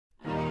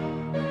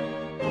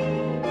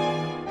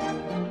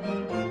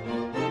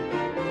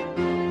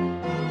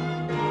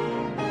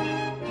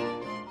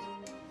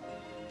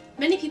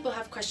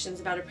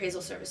questions about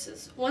appraisal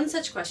services. One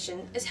such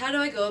question is, how do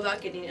I go about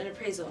getting an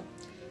appraisal?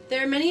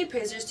 There are many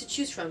appraisers to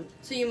choose from,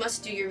 so you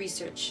must do your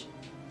research.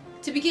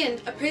 To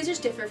begin, appraisers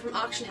differ from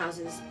auction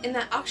houses in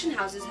that auction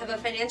houses have a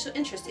financial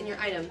interest in your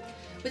item,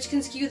 which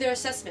can skew their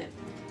assessment,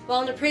 while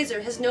an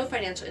appraiser has no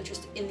financial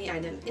interest in the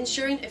item,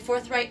 ensuring a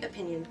forthright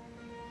opinion.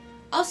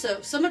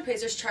 Also, some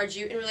appraisers charge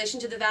you in relation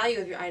to the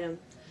value of your item.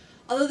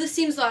 Although this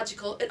seems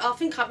logical, it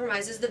often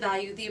compromises the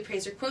value the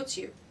appraiser quotes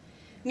you.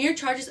 MIR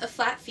charges a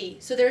flat fee,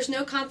 so there is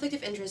no conflict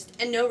of interest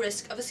and no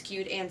risk of a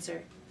skewed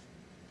answer.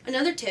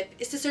 Another tip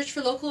is to search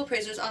for local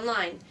appraisers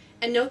online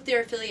and note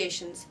their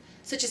affiliations,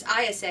 such as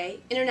ISA,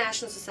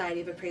 International Society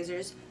of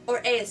Appraisers,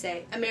 or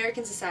ASA,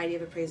 American Society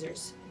of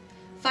Appraisers.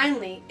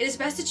 Finally, it is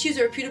best to choose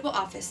a reputable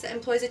office that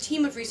employs a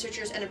team of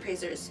researchers and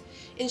appraisers,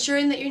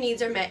 ensuring that your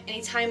needs are met in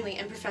a timely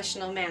and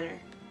professional manner.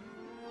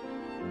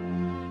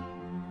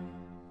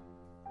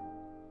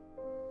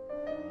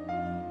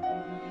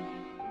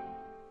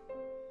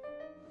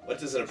 What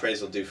does an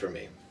appraisal do for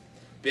me?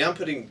 Beyond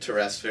putting to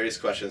rest various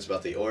questions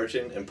about the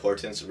origin,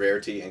 importance,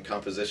 rarity, and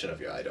composition of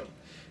your item,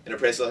 an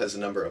appraisal has a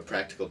number of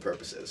practical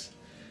purposes.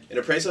 An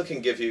appraisal can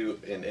give you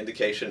an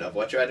indication of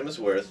what your item is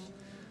worth,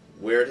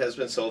 where it has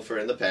been sold for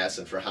in the past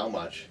and for how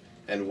much,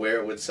 and where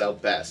it would sell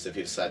best if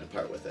you decide to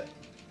part with it.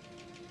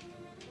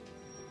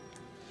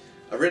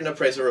 A written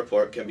appraisal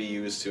report can be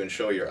used to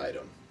insure your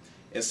item.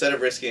 Instead of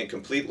risking a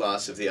complete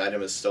loss if the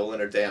item is stolen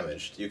or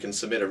damaged, you can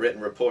submit a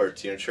written report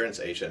to your insurance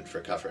agent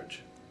for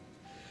coverage.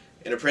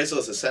 An appraisal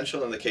is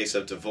essential in the case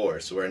of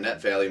divorce, where a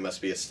net value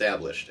must be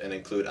established and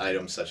include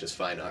items such as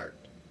fine art.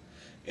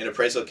 An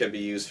appraisal can be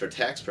used for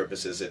tax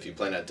purposes if you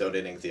plan on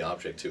donating the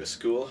object to a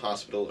school,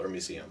 hospital, or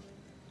museum.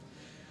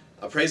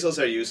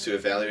 Appraisals are used to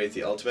evaluate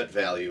the ultimate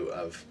value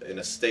of an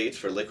estate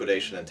for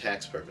liquidation and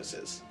tax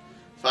purposes.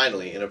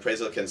 Finally, an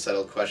appraisal can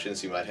settle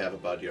questions you might have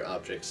about your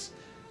objects,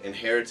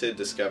 inherited,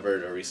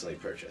 discovered, or recently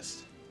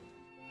purchased.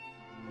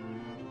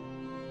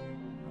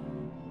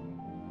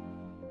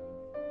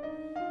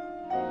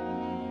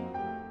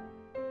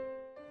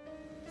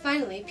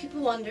 Finally,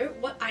 people wonder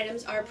what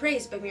items are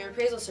appraised by MIR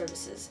Appraisal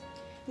Services.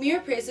 MIR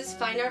appraises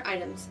fine art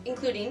items,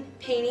 including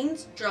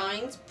paintings,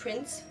 drawings,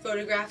 prints,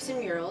 photographs, and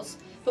murals,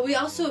 but we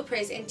also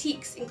appraise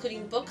antiques,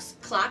 including books,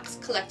 clocks,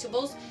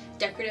 collectibles,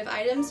 decorative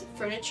items,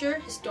 furniture,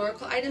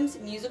 historical items,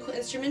 musical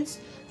instruments,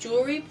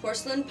 jewelry,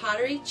 porcelain,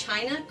 pottery,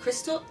 china,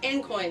 crystal,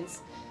 and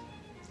coins.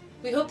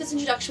 We hope this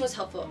introduction was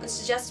helpful and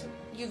suggest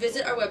you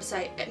visit our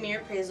website at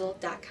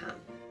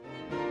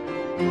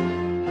mirappraisal.com.